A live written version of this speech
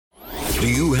Do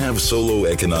you have solo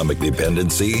economic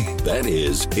dependency? That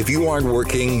is, if you aren't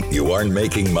working, you aren't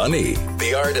making money.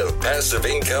 The Art of Passive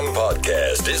Income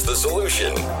podcast is the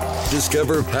solution.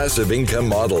 Discover passive income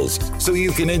models so you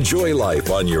can enjoy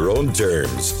life on your own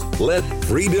terms. Let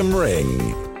freedom ring.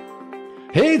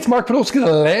 Hey, it's Mark Podolsky,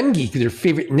 the Land Geek, with your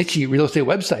favorite niche real estate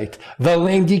website,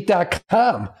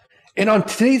 thelandgeek.com. And on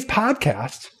today's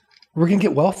podcast, we're going to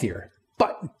get wealthier.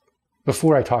 But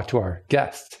before I talk to our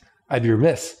guest, I'd be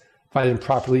remiss if I didn't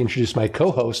properly introduce my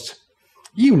co-host.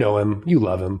 You know him, you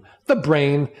love him, the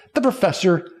brain, the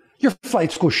professor, your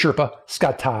flight school Sherpa,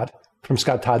 Scott Todd from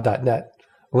scotttodd.net,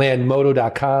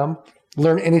 landmodo.com,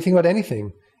 learn anything about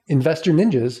anything,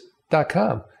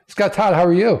 investorninjas.com. Scott Todd, how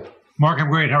are you? Mark, I'm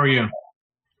great. How are you?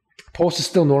 Pulse is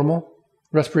still normal.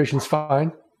 Respiration's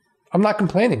fine. I'm not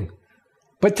complaining.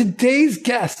 But today's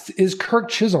guest is Kirk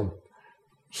Chisholm.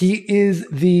 He is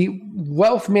the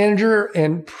wealth manager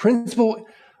and principal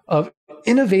of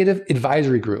Innovative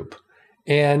Advisory Group.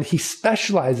 And he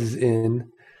specializes in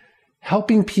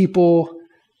helping people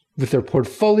with their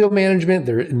portfolio management,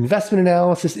 their investment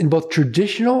analysis in both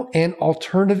traditional and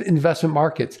alternative investment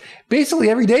markets. Basically,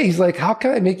 every day he's like, how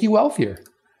can I make you wealthier?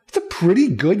 It's a pretty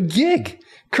good gig.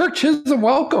 Kirk Chisholm,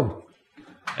 welcome.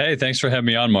 Hey, thanks for having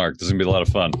me on, Mark. This is going to be a lot of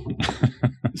fun.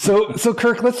 So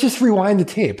Kirk, let's just rewind the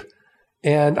tape.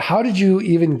 And how did you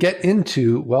even get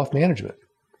into wealth management?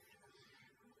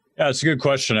 Yeah, it's a good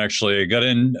question, actually.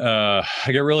 I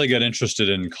really got interested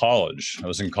in college. I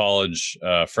was in college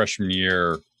freshman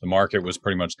year. The market was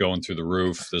pretty much going through the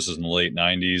roof. This is in the late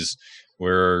 90s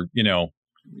where,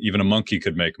 even a monkey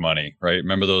could make money, right?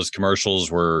 Remember those commercials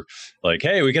where like,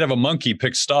 hey, we could have a monkey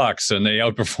pick stocks and they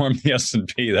outperform the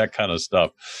S&P, that kind of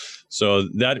stuff. So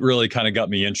that really kind of got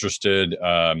me interested.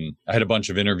 I had a bunch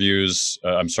of internships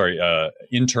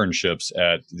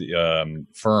at the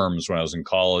firms when I was in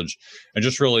college. And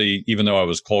just really, even though I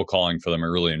was cold calling for them, I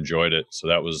really enjoyed it. So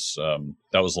that was a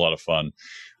lot of fun.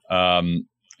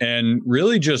 And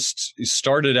really just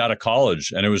started out of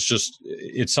college. And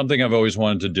it's something I've always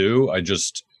wanted to do.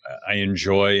 I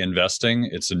enjoy investing.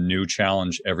 It's a new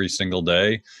challenge every single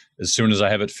day. As soon as I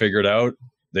have it figured out,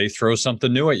 they throw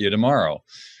something new at you tomorrow.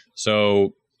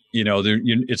 So,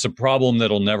 it's a problem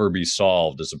that'll never be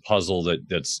solved. It's a puzzle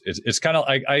it's kind of,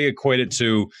 I equate it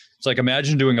to, it's like,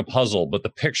 imagine doing a puzzle, but the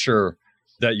picture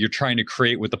that you're trying to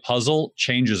create with the puzzle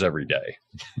changes every day.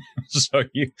 So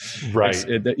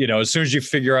as soon as you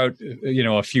figure out,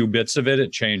 a few bits of it,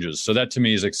 it changes. So that to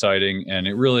me is exciting. And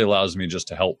it really allows me just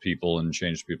to help people and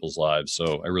change people's lives.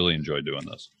 So I really enjoy doing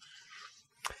this.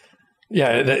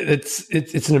 Yeah,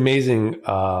 it's an amazing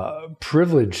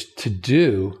privilege to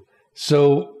do.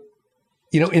 So,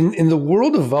 in the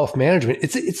world of wealth management,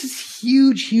 it's this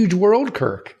huge, huge world,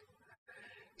 Kirk.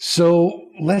 So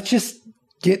let's just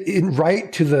get in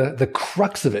right to the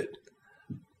crux of it.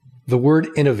 The word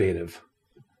innovative.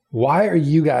 Why are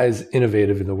you guys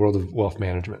innovative in the world of wealth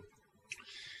management?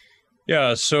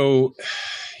 Yeah, so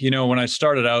when I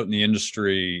started out in the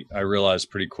industry, I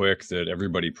realized pretty quick that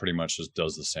everybody pretty much just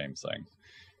does the same thing.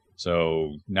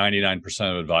 So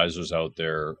 99% of advisors out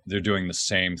there, they're doing the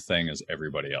same thing as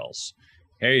everybody else.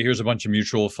 Hey, here's a bunch of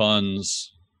mutual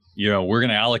funds. We're going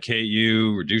to allocate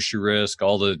you, reduce your risk,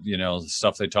 all the, the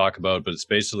stuff they talk about. But it's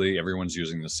basically everyone's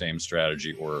using the same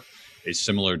strategy or a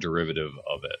similar derivative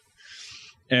of it.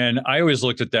 And I always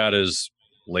looked at that as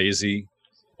lazy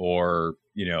or,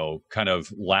 kind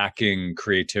of lacking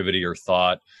creativity or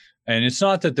thought. And it's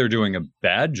not that they're doing a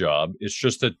bad job. It's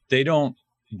just that they don't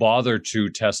bother to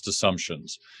test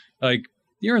assumptions. Like,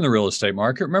 you're in the real estate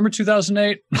market. Remember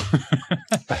 2008?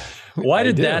 Why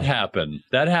did that happen?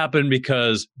 That happened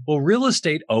because, real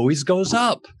estate always goes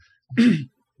up.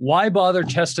 Why bother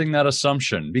testing that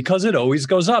assumption? Because it always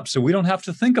goes up. So we don't have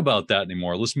to think about that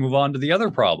anymore. Let's move on to the other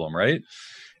problem, right?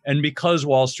 And because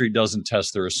Wall Street doesn't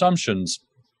test their assumptions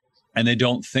and they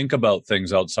don't think about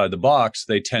things outside the box,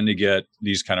 they tend to get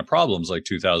these kind of problems like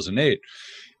 2008.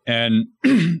 And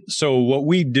so what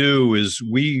we do is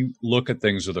we look at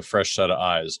things with a fresh set of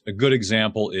eyes. A good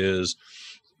example is,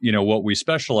 what we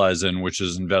specialize in, which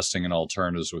is investing in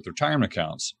alternatives with retirement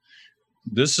accounts.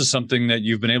 This is something that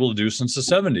you've been able to do since the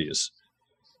 70s.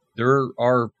 There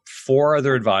are 4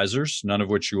 other advisors, none of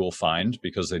which you will find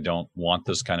because they don't want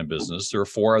this kind of business. There are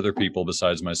 4 other people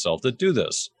besides myself that do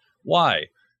this. Why?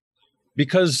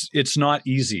 Because it's not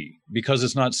easy, because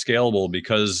it's not scalable,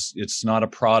 because it's not a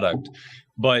product.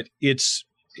 But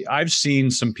I've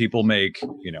seen some people make,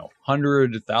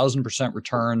 100, 1,000%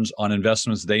 returns on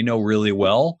investments they know really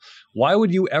well. Why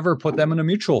would you ever put them in a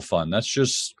mutual fund? That's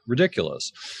just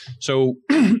ridiculous. So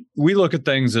we look at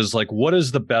things as like, what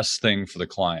is the best thing for the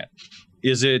client?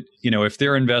 Is it, if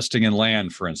they're investing in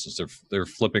land, for instance, they're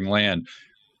flipping land,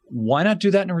 why not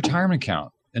do that in a retirement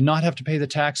account and not have to pay the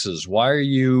taxes? Why are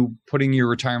you putting your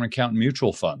retirement account in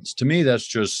mutual funds? To me, that's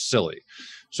just silly.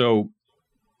 So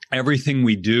everything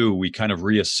we do, we kind of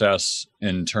reassess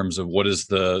in terms of what is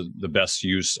the best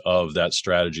use of that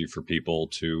strategy for people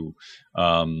to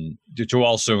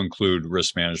also include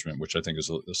risk management, which I think is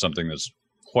something that's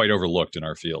quite overlooked in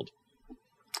our field.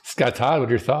 Scott Todd, what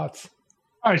are your thoughts?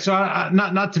 All right, so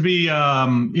not to be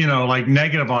like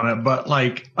negative on it, but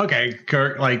like, okay,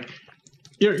 Kirk, like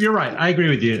you're right. I agree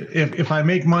with you. If I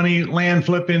make money land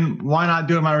flipping, why not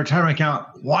do it in my retirement account?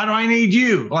 Why do I need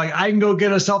you? Like, I can go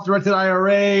get a self-directed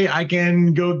IRA. I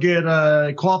can go get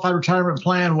a qualified retirement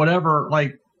plan, whatever.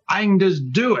 Like, I can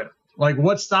just do it. Like,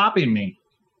 what's stopping me?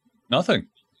 Nothing.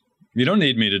 You don't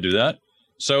need me to do that.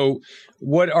 So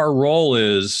what our role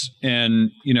is, and,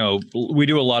 we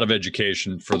do a lot of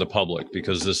education for the public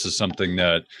because this is something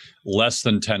that less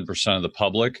than 10% of the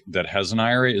public that has an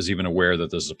IRA is even aware that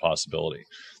this is a possibility.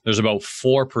 There's about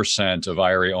 4% of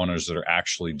IRA owners that are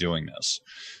actually doing this.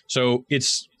 So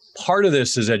it's part of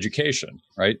this is education,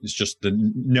 right? It's just the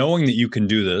knowing that you can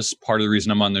do this. Part of the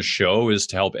reason I'm on this show is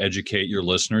to help educate your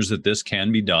listeners that this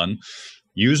can be done.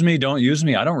 Use me, don't use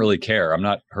me. I don't really care. I'm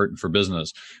not hurting for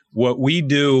business. What we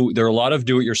do, there are a lot of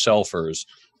do-it-yourselfers.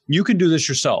 You can do this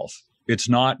yourself. It's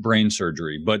not brain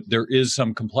surgery, but there is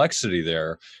some complexity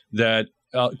there that,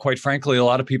 quite frankly, a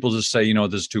lot of people just say,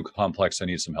 this is too complex. I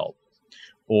need some help.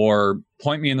 Or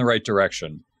point me in the right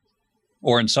direction.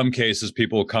 Or in some cases,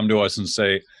 people will come to us and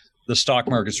say, the stock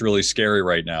market's really scary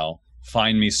right now.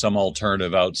 Find me some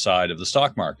alternative outside of the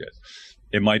stock market.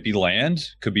 It might be land,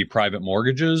 could be private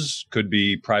mortgages, could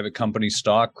be private company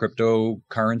stock,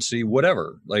 cryptocurrency,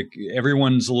 whatever. Like,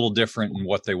 everyone's a little different in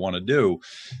what they want to do.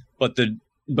 But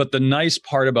the nice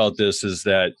part about this is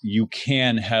that you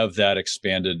can have that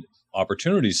expanded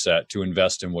opportunity set to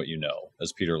invest in what you know,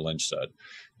 as Peter Lynch said.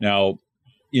 Now,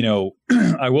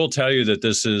 I will tell you that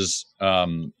this is,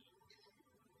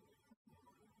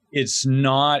 it's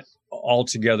not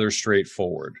altogether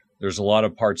straightforward. There's a lot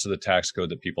of parts of the tax code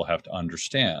that people have to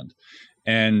understand.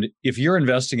 And if you're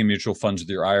investing in mutual funds with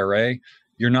your IRA,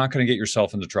 you're not going to get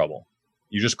yourself into trouble.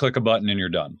 You just click a button and you're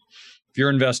done. If you're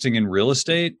investing in real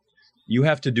estate, you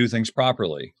have to do things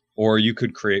properly. Or you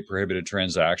could create prohibited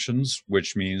transactions,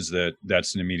 which means that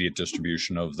that's an immediate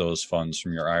distribution of those funds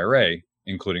from your IRA,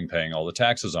 including paying all the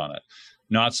taxes on it.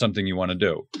 Not something you want to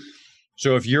do.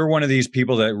 So if you're one of these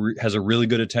people that has a really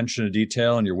good attention to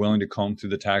detail and you're willing to comb through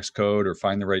the tax code or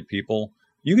find the right people,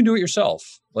 you can do it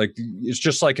yourself. Like, it's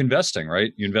just like investing,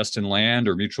 right? You invest in land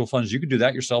or mutual funds, you can do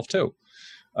that yourself too.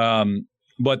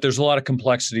 But there's a lot of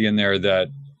complexity in there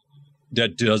that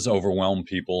does overwhelm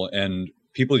people, and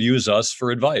people use us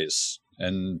for advice.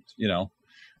 And,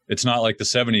 it's not like the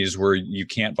 70s where you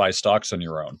can't buy stocks on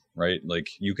your own, right? Like,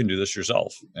 you can do this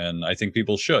yourself. And I think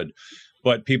people should.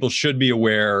 But people should be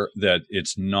aware that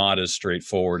it's not as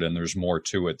straightforward and there's more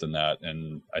to it than that.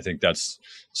 And I think that's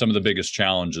some of the biggest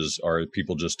challenges are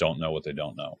people just don't know what they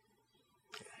don't know.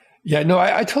 Yeah, no,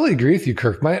 I totally agree with you,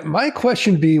 Kirk. My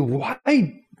question would be, why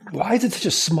is it such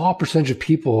a small percentage of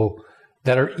people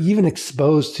that are even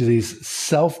exposed to these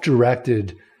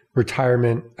self-directed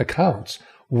retirement accounts?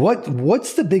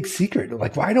 What's the big secret?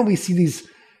 Like, why don't we see these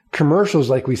commercials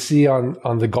like we see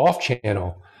on the Golf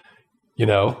Channel?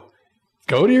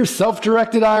 Go to your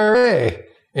self-directed IRA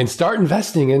and start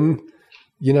investing in,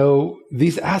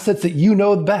 these assets that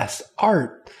the best: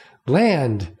 art,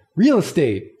 land, real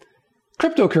estate,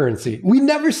 cryptocurrency. We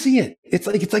never see it. It's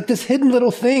like this hidden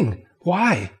little thing.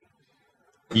 Why?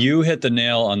 You hit the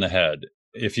nail on the head.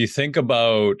 If you think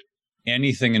about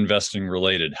anything investing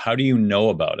related, how do you know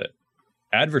about it?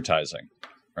 Advertising,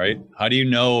 right? How do you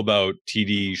know about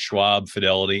TD, Schwab,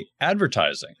 Fidelity?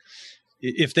 Advertising.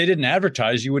 If they didn't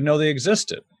advertise, you would know they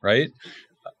existed, right?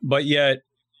 But yet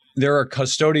there are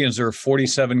custodians, there are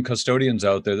 47 custodians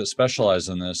out there that specialize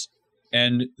in this,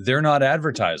 and they're not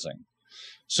advertising.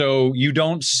 So you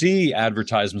don't see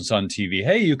advertisements on TV.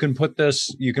 Hey, you can put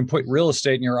real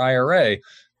estate in your IRA,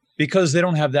 because they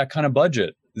don't have that kind of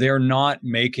budget. They're not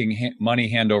making money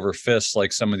hand over fist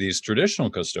like some of these traditional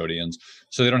custodians.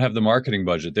 So they don't have the marketing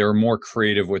budget. They're more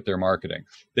creative with their marketing.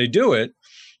 They do it.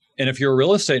 And if you're a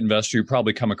real estate investor, you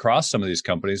probably come across some of these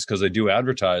companies because they do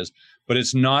advertise, but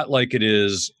it's not like it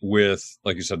is with,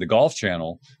 like you said, the Golf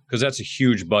Channel, because that's a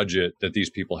huge budget that these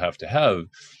people have to have.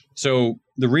 So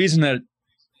the reason that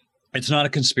it's not a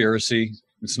conspiracy,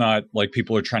 it's not like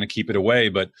people are trying to keep it away,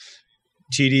 but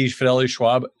TD, Fidelity,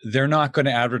 Schwab, they're not going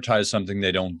to advertise something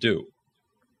they don't do.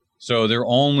 So they're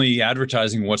only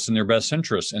advertising what's in their best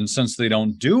interest. And since they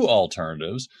don't do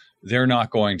alternatives, they're not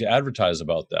going to advertise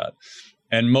about that.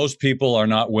 And most people are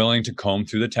not willing to comb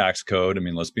through the tax code. I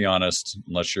mean, let's be honest,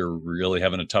 unless you're really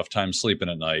having a tough time sleeping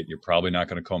at night, you're probably not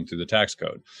going to comb through the tax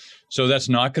code. So that's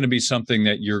not going to be something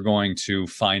that you're going to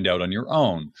find out on your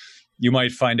own. You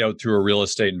might find out through a real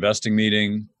estate investing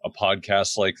meeting, a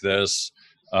podcast like this,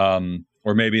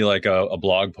 or maybe like a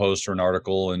blog post or an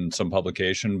article in some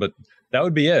publication, but that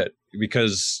would be it.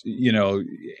 Because,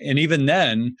 and even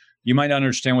then, you might not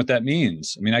understand what that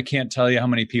means. I mean, I can't tell you how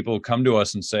many people come to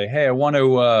us and say, hey, I want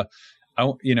to,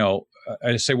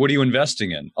 I say, what are you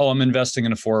investing in? Oh, I'm investing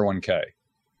in a 401k.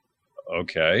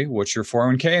 Okay, what's your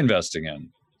 401k investing in?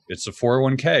 It's a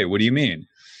 401k. What do you mean?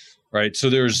 Right. So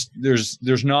there's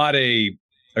not a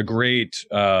great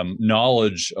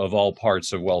knowledge of all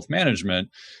parts of wealth management,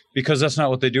 because that's not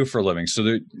what they do for a living.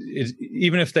 So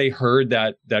even if they heard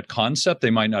that concept, they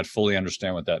might not fully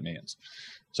understand what that means.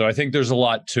 So I think there's a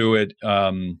lot to it,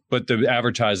 but the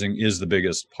advertising is the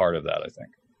biggest part of that, I think.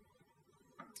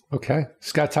 Okay.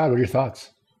 Scott Todd, what are your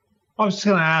thoughts? I was just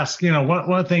going to ask, one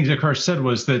of the things that Kurt said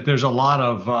was that there's a lot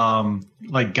of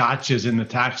like gotchas in the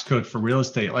tax code for real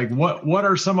estate. Like what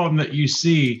are some of them that you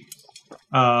see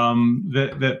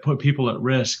that put people at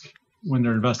risk when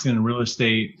they're investing in real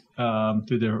estate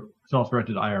through their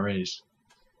self-directed IRAs?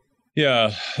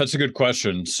 Yeah, that's a good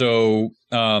question. So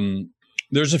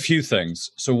there's a few things.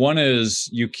 So one is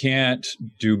you can't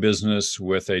do business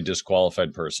with a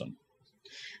disqualified person.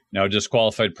 Now, a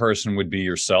disqualified person would be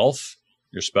yourself,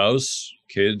 your spouse,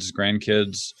 kids,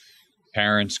 grandkids,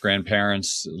 parents,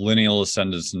 grandparents, lineal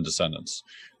ascendants and descendants.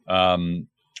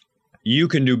 You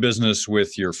can do business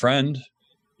with your friend.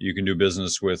 You can do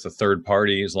business with a third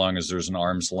party as long as there's an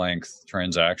arm's length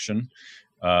transaction.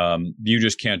 You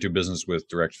just can't do business with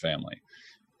direct family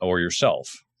or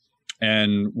yourself.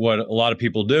 And what a lot of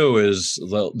people do is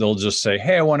they'll just say,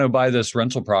 hey, I want to buy this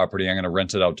rental property. I'm going to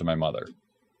rent it out to my mother.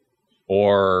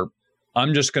 Or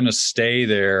I'm just going to stay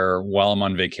there while I'm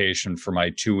on vacation for my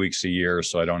 2 weeks a year,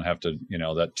 so I don't have to,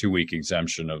 that 2-week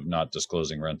exemption of not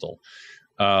disclosing rental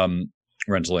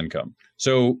income.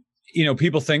 So,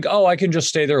 people think, oh, I can just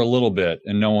stay there a little bit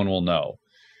and no one will know.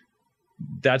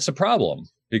 That's a problem,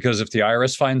 because if the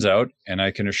IRS finds out, and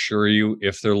I can assure you,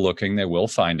 if they're looking, they will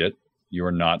find it. You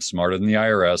are not smarter than the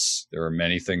IRS. There are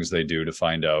many things they do to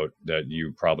find out that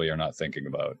you probably are not thinking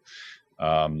about.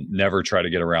 Never try to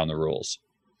get around the rules.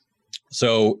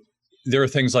 So there are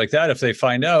things like that. If they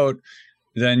find out,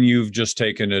 then you've just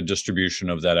taken a distribution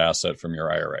of that asset from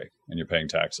your IRA and you're paying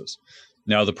taxes.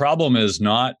 Now, the problem is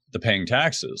not the paying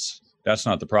taxes. That's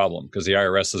not the problem, because the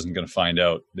IRS isn't going to find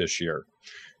out this year.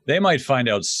 They might find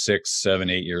out 6, 7,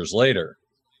 8 years later.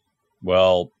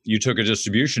 Well, you took a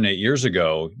distribution 8 years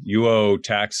ago. You owe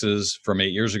taxes from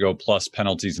 8 years ago plus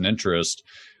penalties and interest.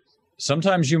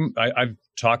 Sometimes I've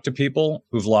talked to people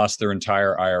who've lost their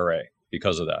entire IRA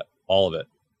because of that, all of it,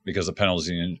 because the penalties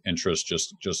and interest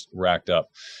just racked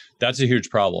up. That's a huge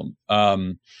problem.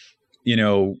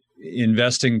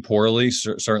 Investing poorly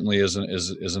certainly is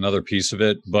another piece of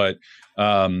it, but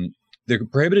the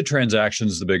prohibited transaction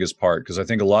is the biggest part, because I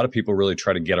think a lot of people really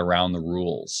try to get around the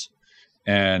rules.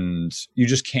 And you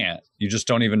just can't. You just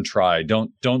don't even try.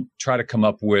 Don't try to come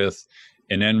up with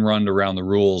an end run around the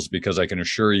rules, because I can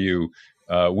assure you,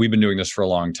 we've been doing this for a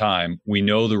long time. We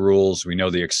know the rules, we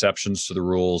know the exceptions to the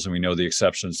rules, and we know the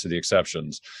exceptions to the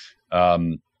exceptions.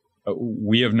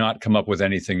 We have not come up with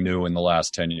anything new in the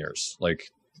last 10 years.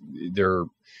 Like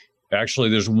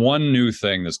there's one new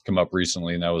thing that's come up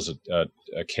recently, and that was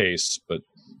a case, but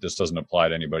this doesn't apply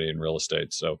to anybody in real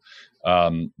estate. So,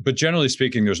 but generally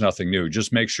speaking, there's nothing new.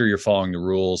 Just make sure you're following the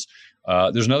rules.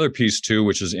 There's another piece too,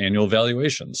 which is annual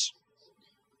valuations.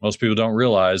 Most people don't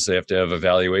realize they have to have a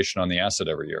valuation on the asset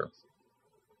every year.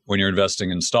 When you're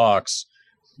investing in stocks,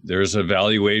 there's a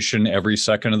valuation every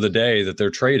second of the day that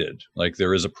they're traded. Like,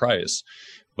 there is a price.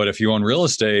 But if you own real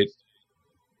estate,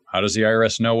 how does the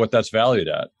IRS know what that's valued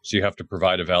at? So you have to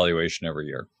provide a valuation every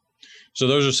year. So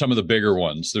those are some of the bigger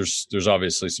ones. There's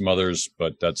obviously some others,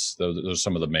 but those are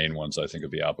some of the main ones I think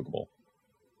would be applicable.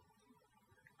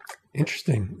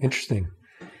 Interesting.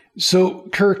 So,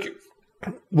 Kirk,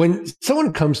 when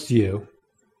someone comes to you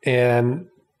and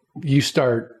you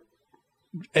start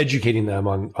educating them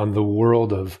on the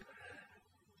world of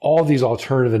all these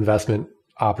alternative investment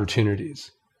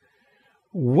opportunities,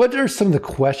 what are some of the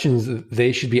questions that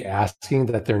they should be asking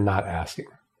that they're not asking?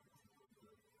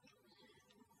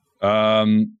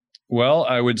 Well,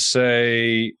 I would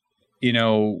say,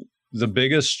 the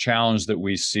biggest challenge that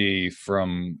we see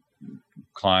from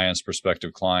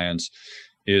prospective clients,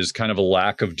 is kind of a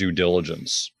lack of due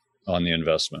diligence on the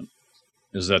investment,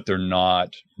 is that they're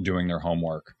not doing their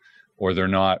homework, or they're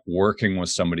not working with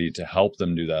somebody to help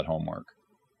them do that homework.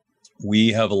 We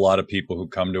have a lot of people who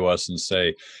come to us and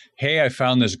say, hey, I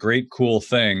found this great, cool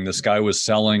thing. This guy was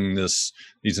selling these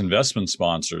investment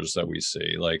sponsors that we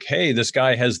see. Like, hey, this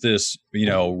guy has this,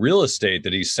 real estate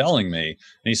that he's selling me.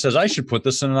 And he says, I should put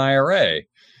this in an IRA.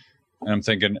 And I'm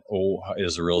thinking, oh,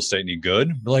 is the real estate any good?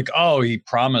 They're like, oh, he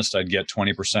promised I'd get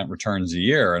 20% returns a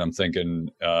year. And I'm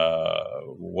thinking,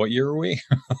 what year are we?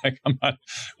 Like,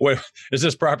 is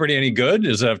this property any good?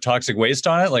 Does it have toxic waste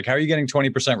on it? Like, how are you getting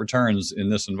 20% returns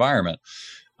in this environment?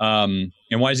 And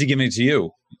why is he giving it to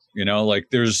you?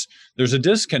 There's a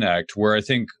disconnect where I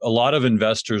think a lot of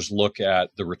investors look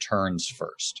at the returns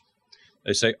first.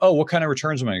 They say, oh, what kind of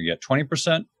returns am I going to get?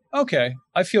 20%? Okay,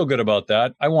 I feel good about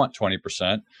that. I want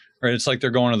 20%. Right? It's like they're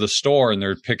going to the store and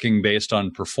they're picking based on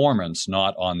performance,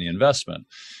 not on the investment.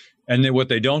 And then what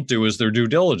they don't do is their due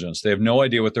diligence. They have no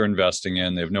idea what they're investing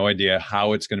in. They have no idea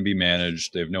how it's going to be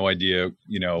managed. They have no idea,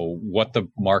 what the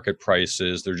market price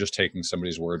is. They're just taking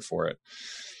somebody's word for it.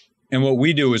 And what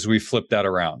we do is we flip that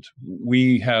around.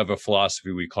 We have a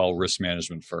philosophy we call risk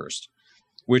management first,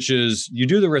 which is you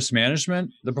do the risk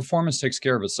management, the performance takes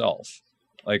care of itself.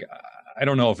 Like, I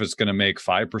don't know if it's going to make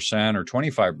 5% or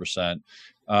 25%.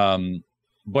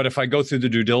 But if I go through the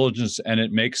due diligence and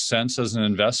it makes sense as an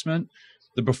investment,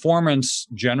 the performance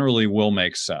generally will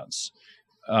make sense.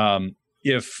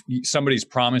 If somebody's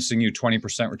promising you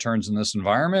 20% returns in this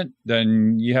environment,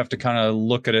 then you have to kind of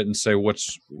look at it and say,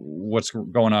 what's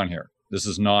going on here? This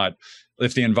is not,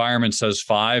 if the environment says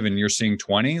 5 and you're seeing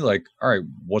 20, like, all right,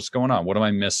 what's going on? What am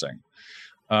I missing?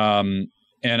 And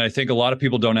I think a lot of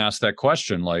people don't ask that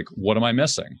question, like, what am I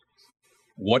missing?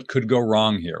 What could go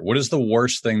wrong here? What is the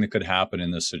worst thing that could happen in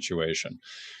this situation?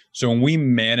 So when we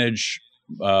manage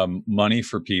money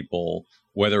for people,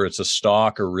 whether it's a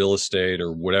stock or real estate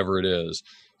or whatever it is,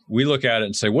 we look at it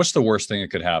and say, what's the worst thing that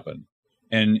could happen?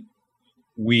 And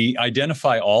we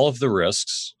identify all of the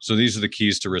risks. So these are the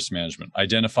keys to risk management: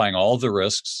 identifying all of the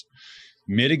risks,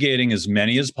 mitigating as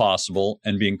many as possible,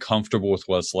 and being comfortable with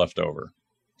what's left over.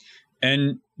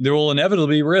 And there will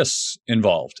inevitably be risks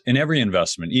involved in every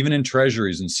investment. Even in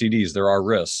treasuries and CDs, there are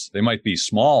risks. They might be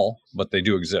small, but they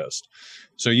do exist.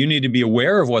 So you need to be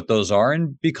aware of what those are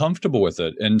and be comfortable with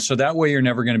it. And so that way you're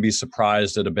never going to be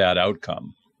surprised at a bad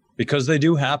outcome, because they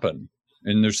do happen.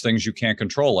 And there's things you can't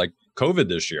control, like COVID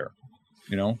this year.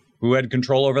 Who had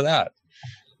control over that?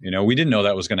 We didn't know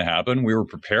that was going to happen. We were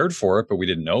prepared for it, but we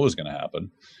didn't know it was going to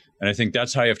happen. And I think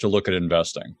that's how you have to look at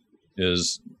investing,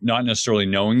 is not necessarily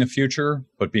knowing the future,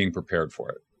 but being prepared for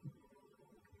it.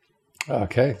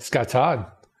 Okay. Scott Todd.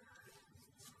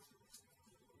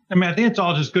 I mean, I think it's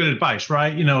all just good advice,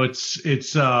 right?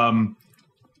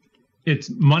 It's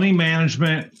money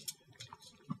management.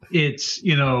 It's,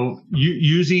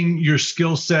 using your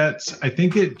skill sets. I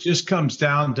think it just comes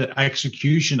down to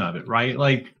execution of it, right?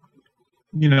 Like,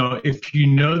 if you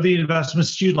know the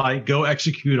investments you like, go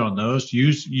execute on those.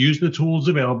 Use the tools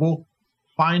available.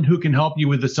 Find who can help you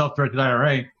with the self-directed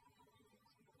IRA,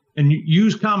 and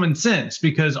use common sense,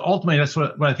 because ultimately that's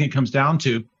what I think it comes down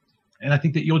to. And I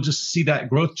think that you'll just see that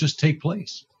growth just take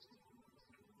place.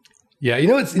 Yeah.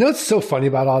 What's so funny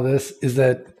about all this is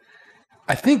that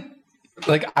I think,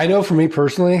 like, I know for me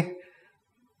personally,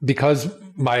 because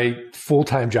my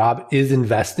full-time job is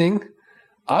investing,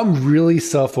 I'm really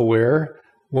self-aware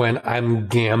when I'm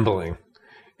gambling.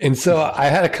 And so I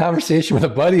had a conversation with a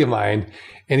buddy of mine,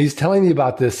 and he's telling me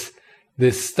about this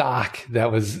stock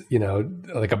that was,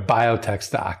 like a biotech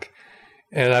stock.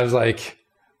 And I was like,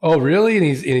 oh, really? And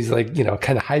he's like,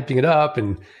 kind of hyping it up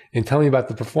and telling me about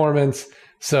the performance.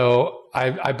 So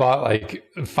I bought like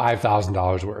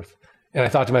 $5,000 worth. And I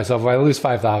thought to myself, if I lose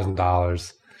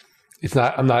 $5,000,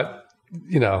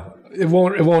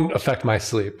 it won't affect my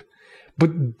sleep.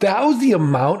 But that was the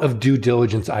amount of due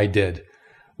diligence I did.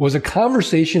 Was a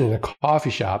conversation in a coffee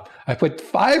shop. I put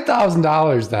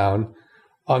 $5,000 down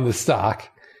on the stock.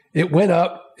 It went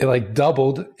up, it like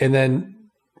doubled. And then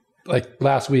like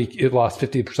last week, it lost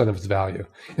 50% of its value.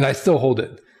 And I still hold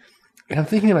it. And I'm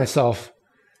thinking to myself,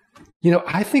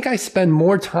 I think I spend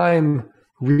more time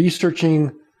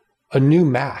researching a new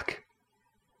Mac,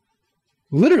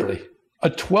 literally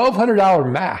a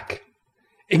 $1,200 Mac,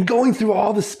 and going through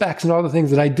all the specs and all the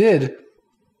things that I did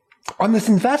on this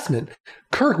investment.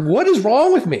 Kirk, what is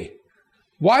wrong with me?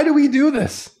 Why do we do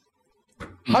this?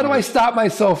 How do I stop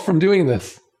myself from doing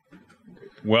this?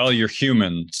 Well, you're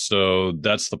human, so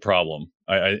that's the problem.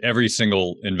 Every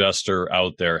single investor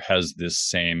out there has this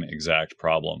same exact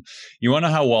problem. You want to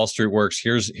know how Wall Street works?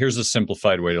 Here's a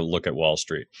simplified way to look at Wall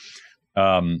Street.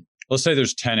 Let's say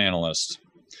there's 10 analysts.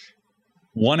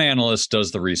 One analyst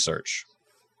does the research.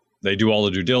 They do all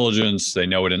the due diligence. They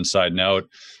know it inside and out.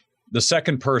 The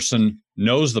second person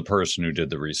knows the person who did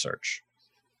the research.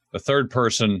 The third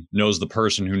person knows the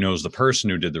person who knows the person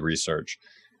who did the research.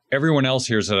 Everyone else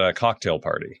here is at a cocktail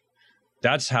party.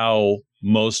 That's how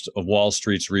most of Wall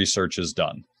Street's research is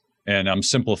done. And I'm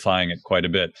simplifying it quite a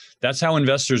bit. That's how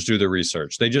investors do their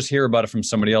research. They just hear about it from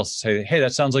somebody else and say, hey,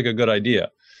 that sounds like a good idea.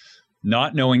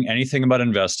 Not knowing anything about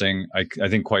investing, I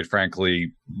think, quite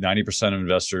frankly, 90% of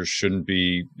investors shouldn't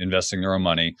be investing their own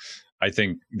money. I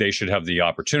think they should have the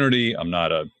opportunity. I'm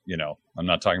not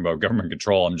talking about government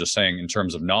control. I'm just saying in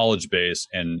terms of knowledge base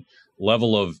and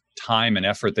level of time and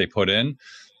effort they put in,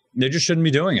 they just shouldn't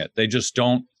be doing it. They just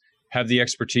don't have the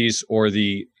expertise or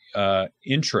the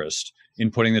interest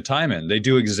in putting the time in. They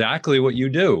do exactly what you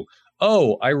do.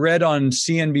 Oh, I read on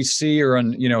CNBC or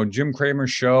on, Jim Cramer's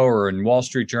show or in Wall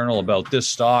Street Journal about this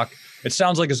stock. It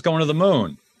sounds like it's going to the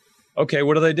moon. Okay,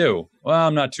 what do they do? Well,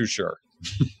 I'm not too sure.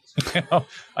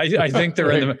 I think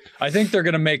they're I think they're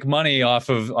going to make money off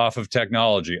of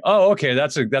technology. Oh, okay,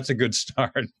 that's a good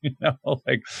start.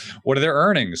 Like, what are their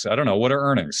earnings? I don't know. What are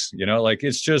earnings?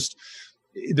 It's just,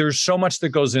 there's so much that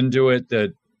goes into it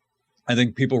that I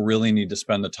think people really need to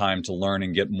spend the time to learn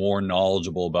and get more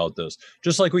knowledgeable about this.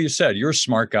 Just like what you said, you're a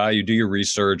smart guy, you do your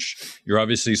research, you're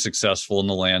obviously successful in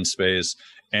the land space,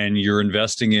 and you're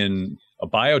investing in a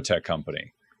biotech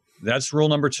company. That's rule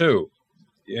number 2.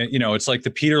 It's like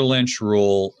the Peter Lynch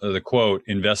rule, the quote,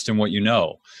 invest in what you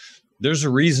know. There's a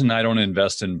reason I don't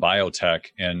invest in biotech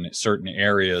and certain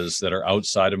areas that are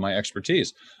outside of my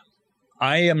expertise.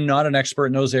 I am not an expert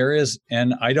in those areas,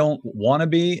 and I don't want to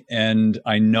be, and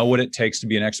I know what it takes to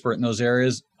be an expert in those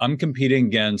areas. I'm competing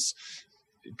against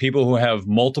people who have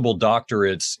multiple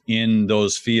doctorates in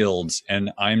those fields,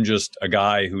 and I'm just a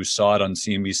guy who saw it on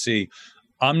CNBC.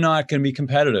 I'm not going to be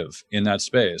competitive in that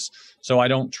space, so I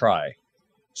don't try.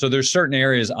 So there's certain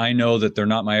areas I know that they're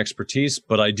not my expertise,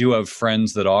 but I do have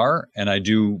friends that are, and I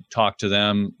do talk to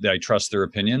them. I trust their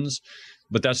opinions.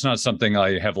 But that's not something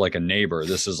I have like a neighbor.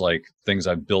 This is like things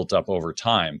I've built up over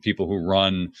time. People who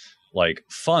run like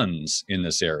funds in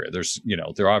this area. There's,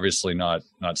 they're obviously not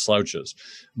slouches.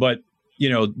 But,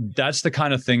 that's the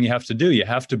kind of thing you have to do. You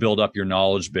have to build up your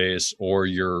knowledge base or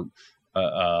your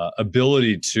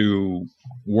ability to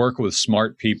work with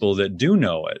smart people that do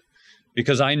know it.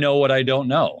 Because I know what I don't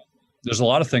know. There's a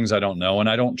lot of things I don't know, and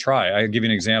I don't try. I'll give you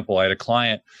an example. I had a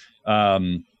client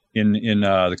in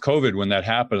the COVID when that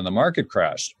happened and the market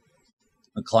crashed.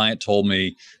 A client told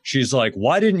me, she's like,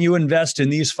 why didn't you invest in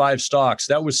these 5 stocks?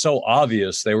 That was so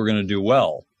obvious they were going to do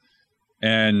well.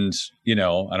 And, I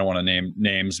don't want to name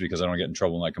names because I don't get in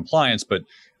trouble with my compliance,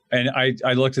 and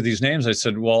I looked at these names. I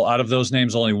said, well, out of those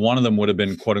names, only one of them would have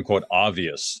been quote unquote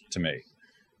obvious to me.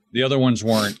 The other ones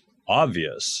weren't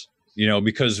obvious,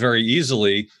 because very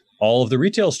easily all of the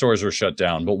retail stores were shut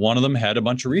down, but one of them had a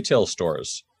bunch of retail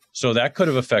stores. So that could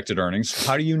have affected earnings.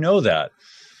 How do you know that?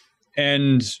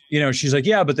 And, she's like,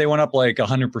 yeah, but they went up like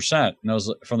 100%. And I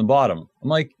was from the bottom. I'm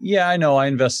like, yeah, I know. I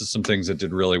invested some things that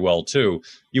did really well too.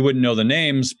 You wouldn't know the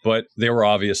names, but they were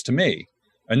obvious to me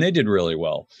and they did really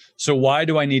well. So why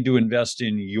do I need to invest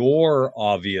in your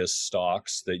obvious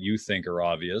stocks that you think are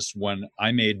obvious when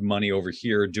I made money over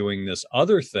here doing this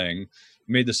other thing,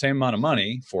 made the same amount of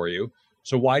money for you?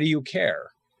 So why do you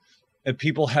care? And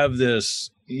people have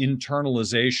this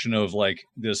internalization of like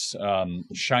this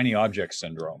shiny object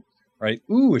syndrome, right?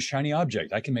 Ooh, a shiny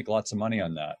object. I can make lots of money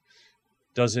on that.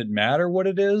 Does it matter what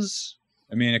it is?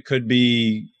 I mean, it could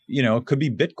be, it could be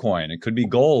Bitcoin. It could be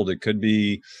gold. It could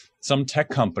be some tech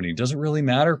company. Does it really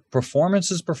matter?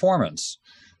 Performance is performance.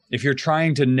 If you're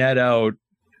trying to net out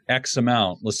X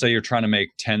amount, let's say you're trying to make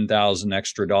 $10,000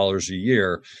 extra a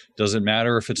year. Does it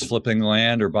matter if it's flipping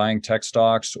land or buying tech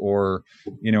stocks or,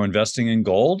 investing in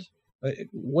gold?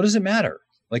 What does it matter?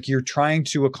 Like, you're trying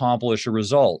to accomplish a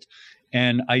result.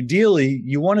 And ideally,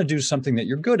 you want to do something that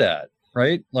you're good at,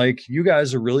 right? Like, you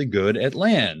guys are really good at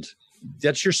land.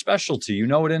 That's your specialty. You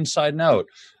know it inside and out.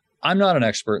 I'm not an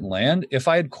expert in land. If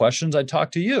I had questions, I'd talk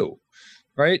to you,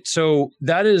 right? So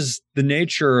that is the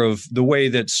nature of the way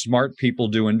that smart people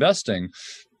do investing.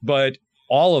 But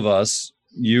all of us,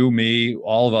 you, me,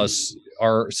 all of us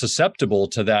are susceptible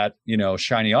to that,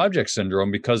 shiny object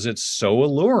syndrome because it's so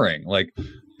alluring. Like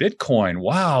Bitcoin,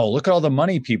 wow, look at all the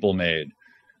money people made.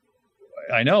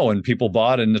 I know, and people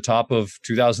bought in the top of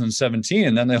 2017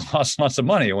 and then they lost lots of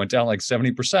money. It went down like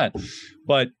 70%.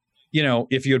 But,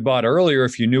 if you had bought earlier,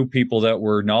 if you knew people that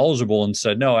were knowledgeable and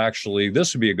said, no, actually,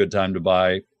 this would be a good time to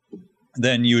buy,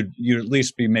 then you'd at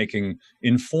least be making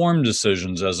informed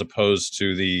decisions as opposed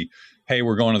to the, hey,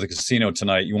 we're going to the casino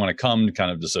tonight, you want to come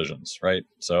kind of decisions, right?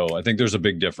 So I think there's a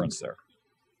big difference there.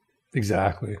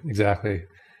 Exactly.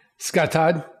 Scott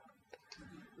Todd?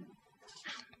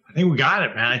 I think we got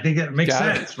it, man. I think it makes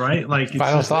sense, right? Like, it's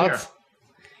final thoughts? There.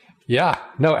 Yeah,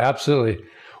 no, absolutely.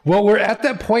 Well, we're at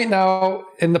that point now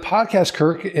in the podcast,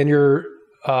 Kirk, and your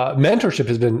mentorship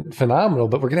has been phenomenal,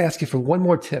 but we're going to ask you for one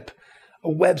more tip, a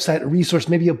website, a resource,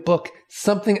 maybe a book,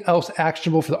 something else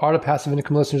actionable for the Art of Passive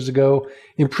Income listeners to go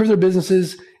improve their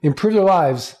businesses, improve their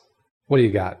lives. What do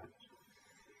you got?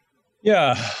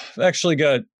 Yeah, I've actually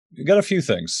got a few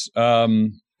things.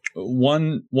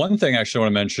 One thing actually I want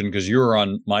to mention, because you were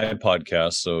on my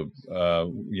podcast, so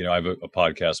I have a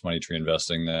podcast, Money Tree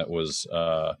Investing, that was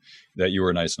that you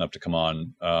were nice enough to come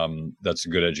on. That's a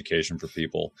good education for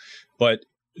people. But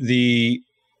the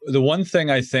one thing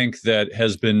I think that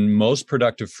has been most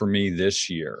productive for me this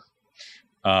year,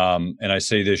 and I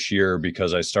say this year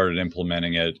because I started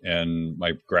implementing it, and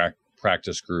my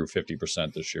practice grew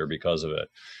 50% this year because of it.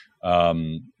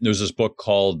 There's this book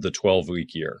called The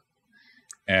 12-Week Year.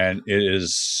 And it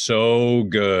is so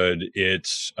good.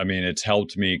 It's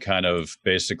helped me kind of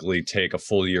basically take a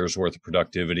full year's worth of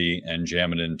productivity and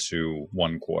jam it into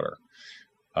one quarter.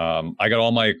 I got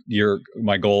all my year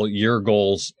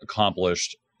goals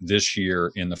accomplished this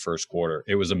year in the first quarter.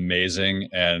 It was amazing.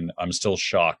 And I'm still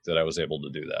shocked that I was able to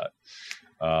do that.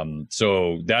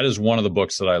 So that is one of the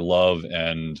books that I love.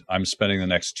 And I'm spending the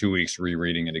next 2 weeks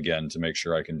rereading it again to make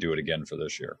sure I can do it again for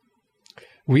this year.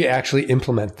 We actually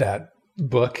implement that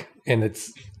book and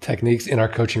its techniques in our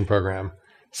coaching program.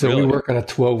 So really? We work on a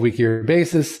 12-week year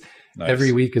basis. Nice.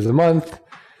 Every week is a month.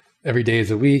 Every day is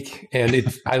a week.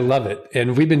 And I love it.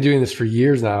 And we've been doing this for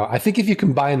years now. I think if you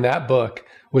combine that book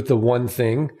with the one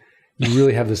thing, you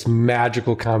really have this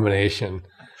magical combination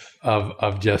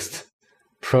of just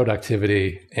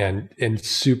productivity and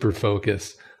super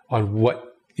focus on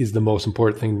what is the most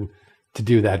important thing to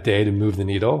do that day to move the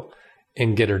needle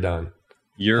and get her done.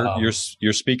 You're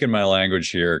speaking my language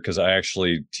here, because I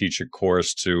actually teach a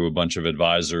course to a bunch of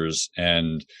advisors,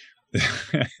 and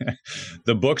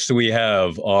the books that we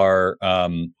have are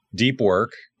Deep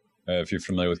Work. If you're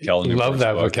familiar with Cal Newport's love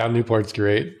that book. Cal Newport's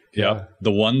great. Yeah.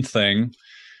 The One Thing,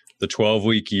 The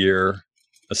 12-Week Year,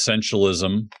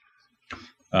 Essentialism.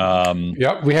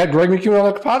 We had Greg McKeown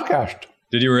on the podcast.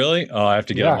 Did you really? Oh, I have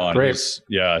to get him on. Great.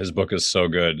 His book is so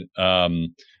good.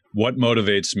 What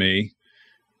Motivates Me,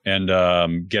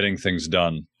 and Getting Things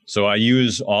Done. So I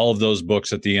use all of those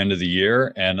books at the end of the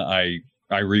year, and I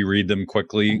reread them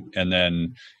quickly and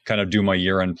then kind of do my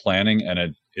year-end planning.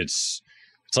 And it's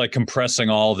like compressing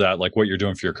all of that, like what you're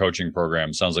doing for your coaching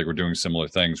program. Sounds like we're doing similar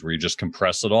things where you just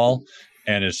compress it all,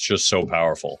 and it's just so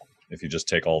powerful if you just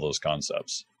take all those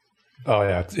concepts. Oh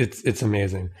yeah, it's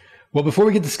amazing. Well, before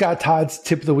we get to Scott Todd's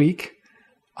tip of the week,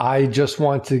 I just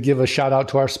want to give a shout out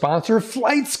to our sponsor,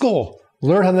 Flight School.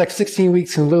 Learn how the next 16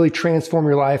 weeks can literally transform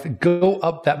your life. Go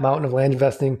up that mountain of land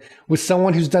investing with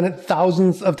someone who's done it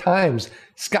thousands of times.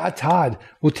 Scott Todd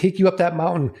will take you up that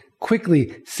mountain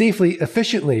quickly, safely,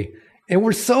 efficiently. And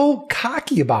we're so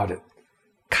cocky about it.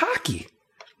 Cocky.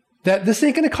 That this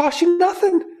ain't going to cost you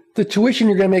nothing. The tuition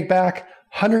you're going to make back,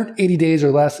 180 days or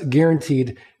less,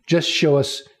 guaranteed. Just show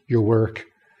us your work.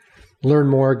 Learn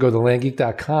more. Go to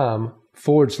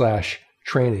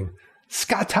landgeek.com/training.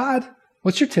 Scott Todd,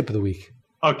 what's your tip of the week?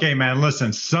 Okay, man,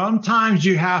 listen, sometimes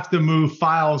you have to move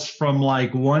files from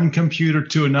like one computer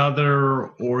to another,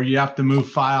 or you have to move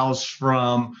files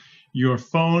from your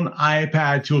phone,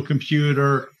 iPad to a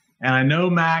computer. And I know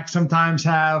Macs sometimes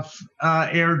have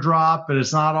AirDrop, but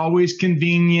it's not always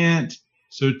convenient.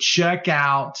 So check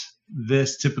out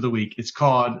this tip of the week. It's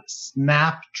called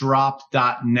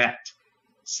snapdrop.net.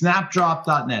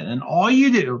 Snapdrop.net. And all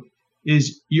you do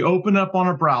is you open up on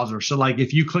a browser. So like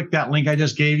if you click that link I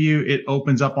just gave you, it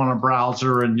opens up on a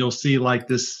browser, and you'll see like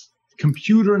this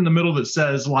computer in the middle that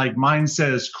says, like mine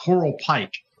says Coral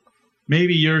Pike.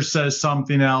 Maybe yours says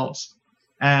something else.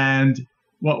 And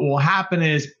what will happen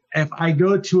is if I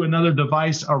go to another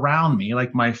device around me,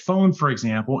 like my phone, for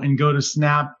example, and go to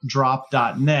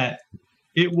snapdrop.net,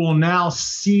 it will now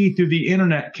see through the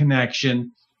internet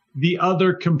connection the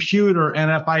other computer,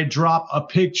 and if I drop a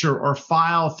picture or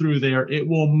file through there, it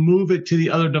will move it to the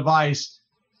other device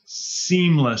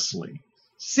seamlessly,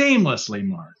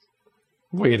 Mark.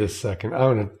 Wait a second. I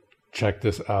want to check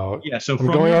this out. Yeah, so I'm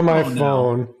going on my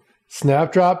phone,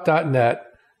 snapdrop.net,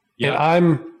 and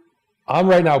I'm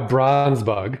right now Bronze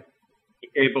Bug.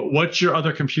 Okay, but what's your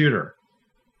other computer?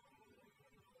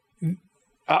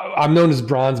 I'm known as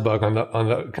Bronze Bug on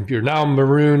the computer. Now I'm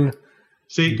Maroon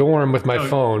Dorm with my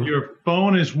phone. Your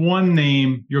phone is one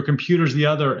name, your computer's the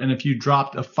other, and if you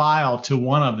dropped a file to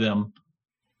one of them,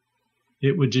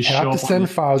 it would just show up. Tap to send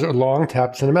files or long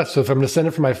tap to send a message. So if I'm going to send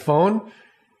it from my phone,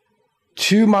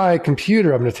 to my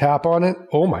computer. I'm going to tap on it.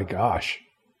 Oh my gosh.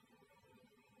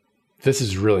 This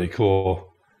is really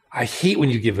cool. I hate when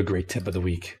you give a great tip of the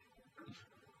week.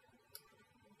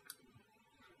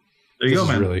 There you go,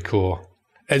 man. This is really cool.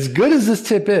 As good as this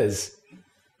tip is,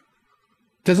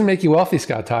 doesn't make you wealthy,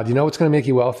 Scott Todd. You know what's going to make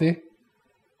you wealthy?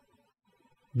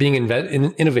 Being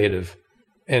innovative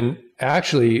and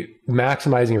actually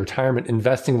maximizing your retirement,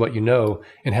 investing what you know,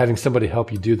 and having somebody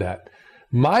help you do that.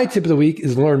 My tip of the week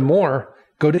is learn more.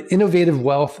 Go to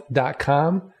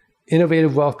innovativewealth.com,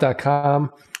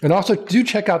 innovativewealth.com. And also do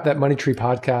check out that Money Tree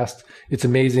podcast. It's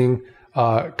amazing.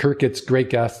 Kurt gets great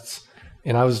guests.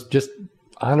 And I was just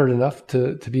honored enough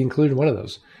to be included in one of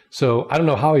those. So I don't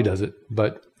know how he does it,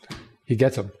 but he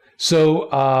gets them. So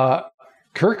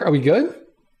Kirk, are we good?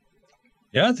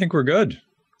 Yeah, I think we're good.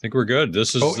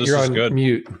 This is you're on good.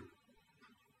 Mute.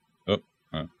 Oh,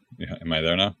 yeah. Am I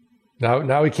there now?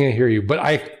 Now we can't hear you, but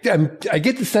I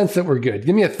get the sense that we're good.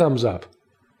 Give me a thumbs up.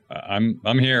 I'm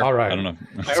here. All right. I don't know.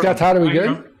 Scott Todd, are we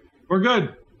good? We're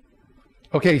good.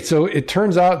 Okay, so it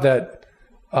turns out that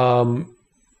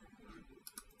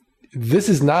this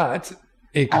is not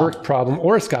a Kirk problem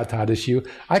or a Scott Todd issue.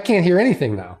 I can't hear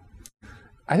anything now.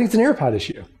 I think it's an AirPod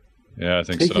issue. Yeah, I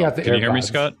think Taking so. out the Can you hear me, AirPods.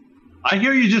 Scott? I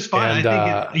hear you just fine. And,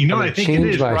 I think I think it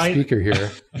is, my right? speaker here.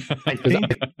 I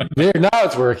think. There, now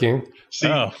it's working. See,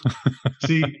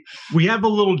 we have a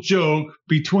little joke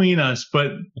between us,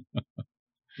 but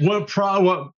what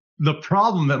the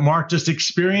problem that Mark just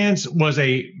experienced was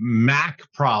a Mac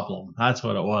problem. That's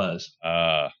what it was.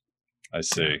 I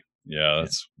see. Yeah,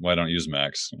 that's why I don't use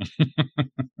Macs.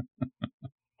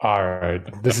 All right.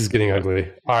 This is getting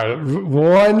ugly. All right.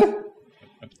 1,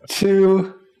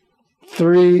 2,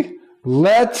 3.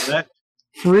 Let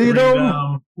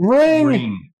freedom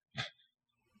ring.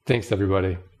 Thanks,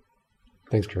 everybody.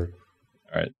 Thanks, Kurt.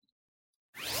 All right.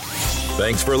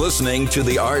 Thanks for listening to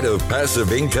the Art of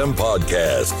Passive Income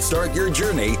podcast. Start your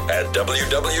journey at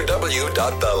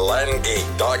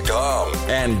www.thelandgeek.com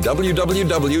and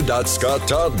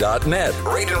www.scotttodd.net.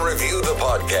 Rate and review the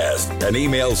podcast and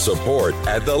email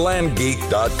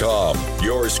support@thelandgeek.com.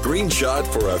 Your screenshot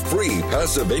for a free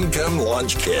passive income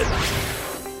launch kit.